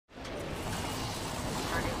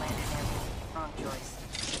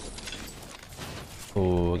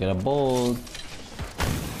Oh, we got a bolt.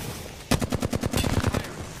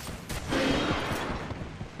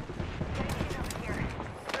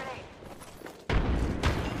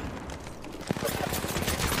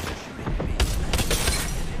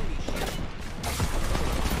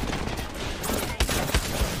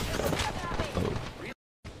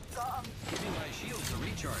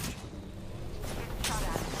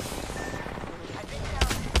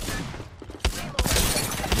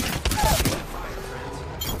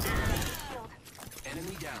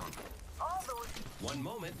 One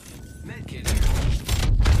moment. Medkit.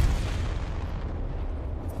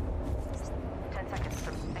 10 seconds.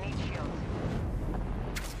 I need shield.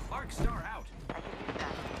 Arc star out. I can use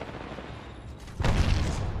that.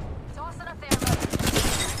 Tossing a thermal.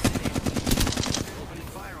 Opening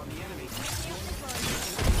fire on the enemy.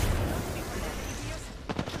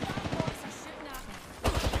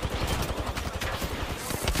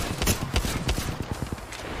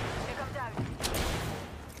 Pick up down.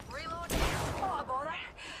 Reload. Oh, bother.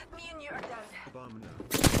 Me and you are down.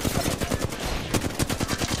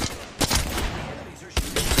 Enemies are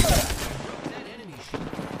shooting. Broke that enemy shield.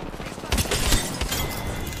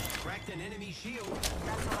 Cracked an enemy shield.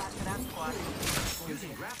 That's the last of that squad.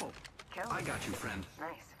 Using grapple. Kill. I got you, friend.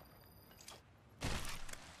 Nice.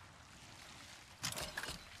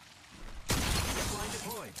 Zipline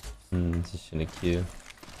deployed. Just in a queue.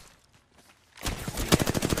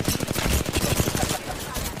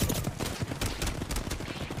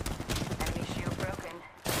 Enemy shield broken.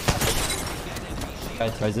 Guy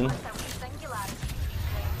tries in. What's that we singularity?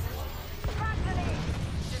 Crack grenade.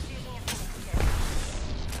 Just using a phoenix kit.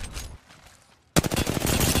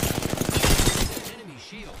 Enemy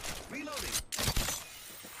shield. Reloading.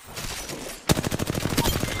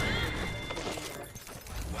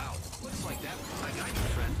 Wow. Looks like that. I got you,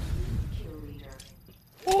 friend. Kill leader.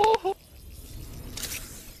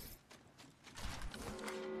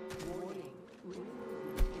 Warning.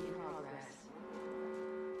 In progress.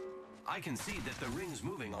 I can see that the ring's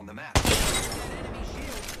moving on the map. That enemy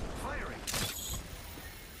shield. Firing.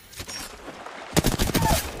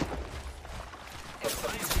 I am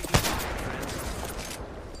taking fire, friend.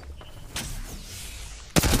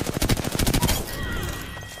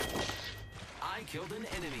 I killed an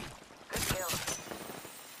enemy. Good kill.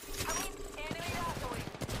 I mean, enemy ROE.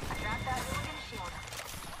 I grabbed that hooligan shield.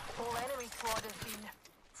 Whole enemy squad has been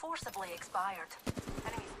forcibly expired.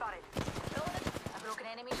 Enemy spotted. Killing it. I broke an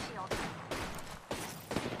enemy shield.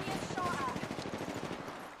 Being shot at.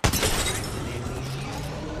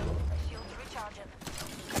 Shield's recharging.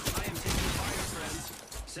 I am taking fire, friends.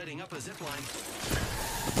 Setting up a zipline.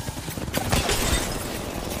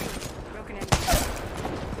 Broken enemy.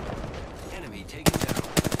 Enemy taken down.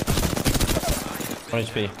 1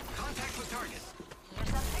 HP. Contact with target.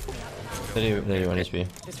 Pick me up now. 31 HP.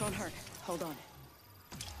 This won't hurt. Hold on.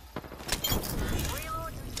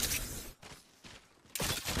 Reload.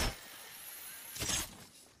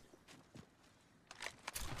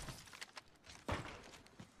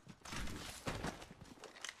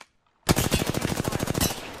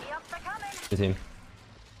 Yep, they're coming. Good team.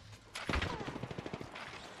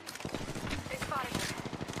 They spotted me.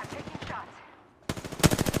 I'm taking shots.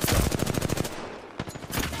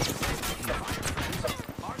 Taking fire, friends.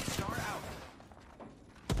 Arc star out.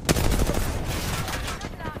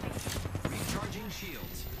 Shooting at me. Recharging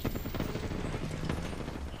shields.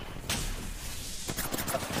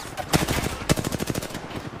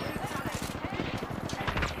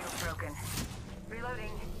 Enemy shield broken.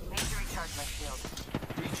 Reloading. Need to recharge my shield.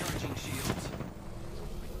 Recharging shields.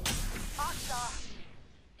 Oxa.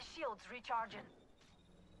 Shield's recharging.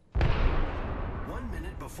 1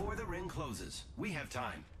 minute before the ring closes. We have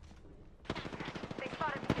time. They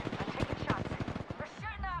spotted me. I'm taking shots. They're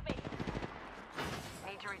shooting at me.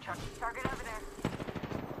 Need to recharge. Target over there.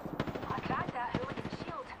 I cracked that hooligan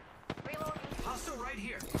shield. Reloading. Hostile right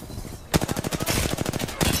here.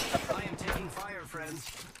 I am taking fire, friends.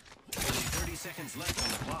 Only 30 seconds left on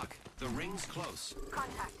the clock. The ring's close.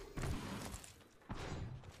 Contact.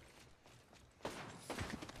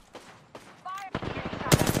 Fire. Getting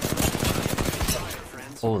shot at. Fire,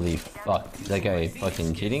 friends. Holy fuck. Is that guy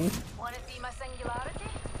fucking cheating? Wanna see my singularity?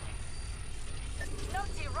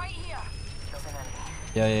 Noty right here. Killed an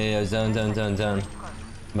enemy. Yeah. Zone. Come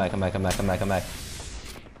back.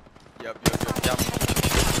 Yep.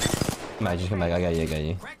 Come back, just come back. I got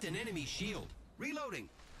you. Cracked an enemy shield. Reloading.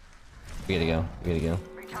 We gotta go.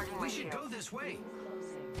 Recharging my We should shield. go this way.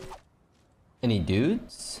 Any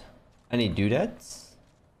dudes? Any dudettes?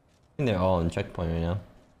 I think they're all on checkpoint right now.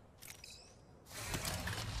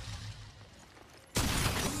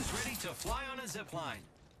 Who's ready to fly on a zipline?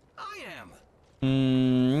 I am.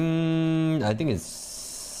 I think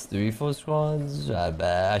it's 3-4 squads.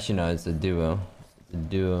 Actually, no, it's a duo. It's a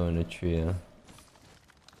duo and a trio.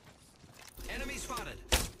 Enemy spotted.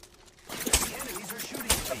 The enemies are shooting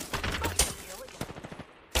at me.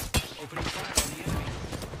 Opening fire on the enemy.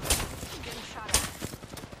 Getting shot at.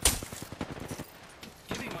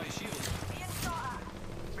 Giving my shield. Being shot at.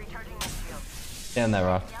 Recharging my shield. Stay on that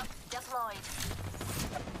rock. Yep, deployed.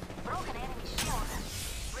 Broken enemy shield.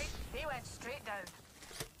 They went straight down.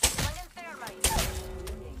 Slinging thermite.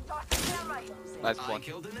 Tossing thermite. Nice I one.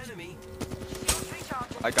 killed an enemy. Shields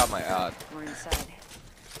recharging. I got my We're inside.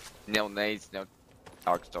 no nades, no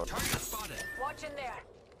dark store. Target spotted. Watch in there.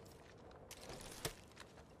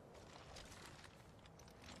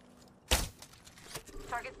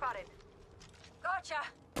 Target spotted. Gotcha.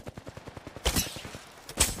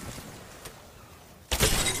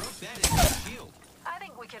 Broke that enemy's shield. I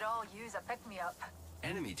think we could all use a pick-me-up.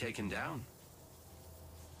 Enemy taken down.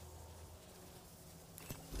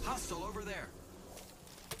 Hostile over there.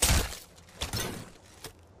 They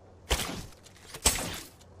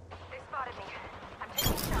spotted me. I'm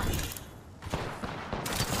taking shots.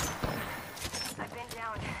 I've been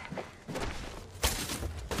down.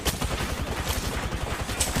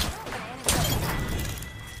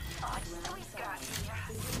 Oh, just a wee scratch here.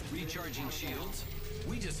 Recharging shields.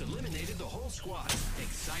 We just eliminated the whole squad.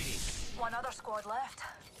 Exciting. One other squad left.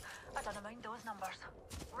 I don't mind those numbers.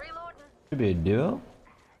 Reloading. Should be a duo.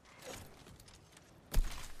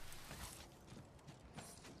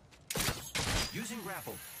 Using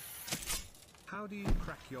grapple. How do you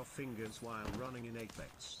crack your fingers while running in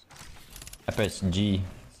Apex? I press G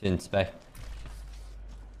to inspect.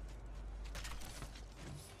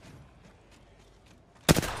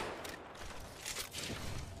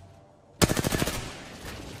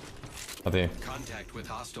 Up here. Contact with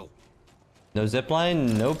hostile. No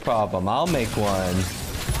zipline? No problem. I'll make one.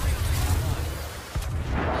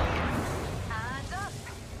 Hands up.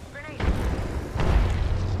 Grenade.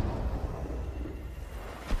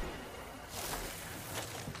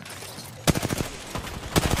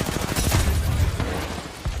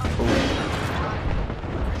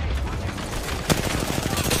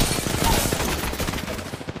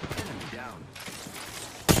 Enemy down.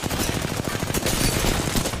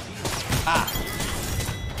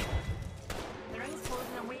 The ring's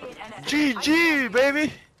closing away and it... GG,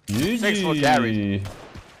 baby! Thanks for carry.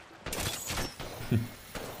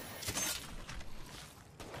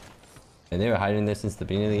 And they were hiding this since the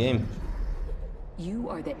beginning of the game. You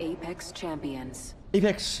are the Apex champions.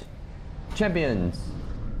 Apex champions.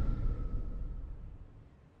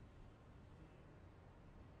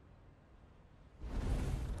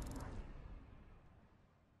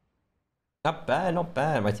 Not bad, not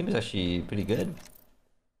bad. My team is actually pretty good.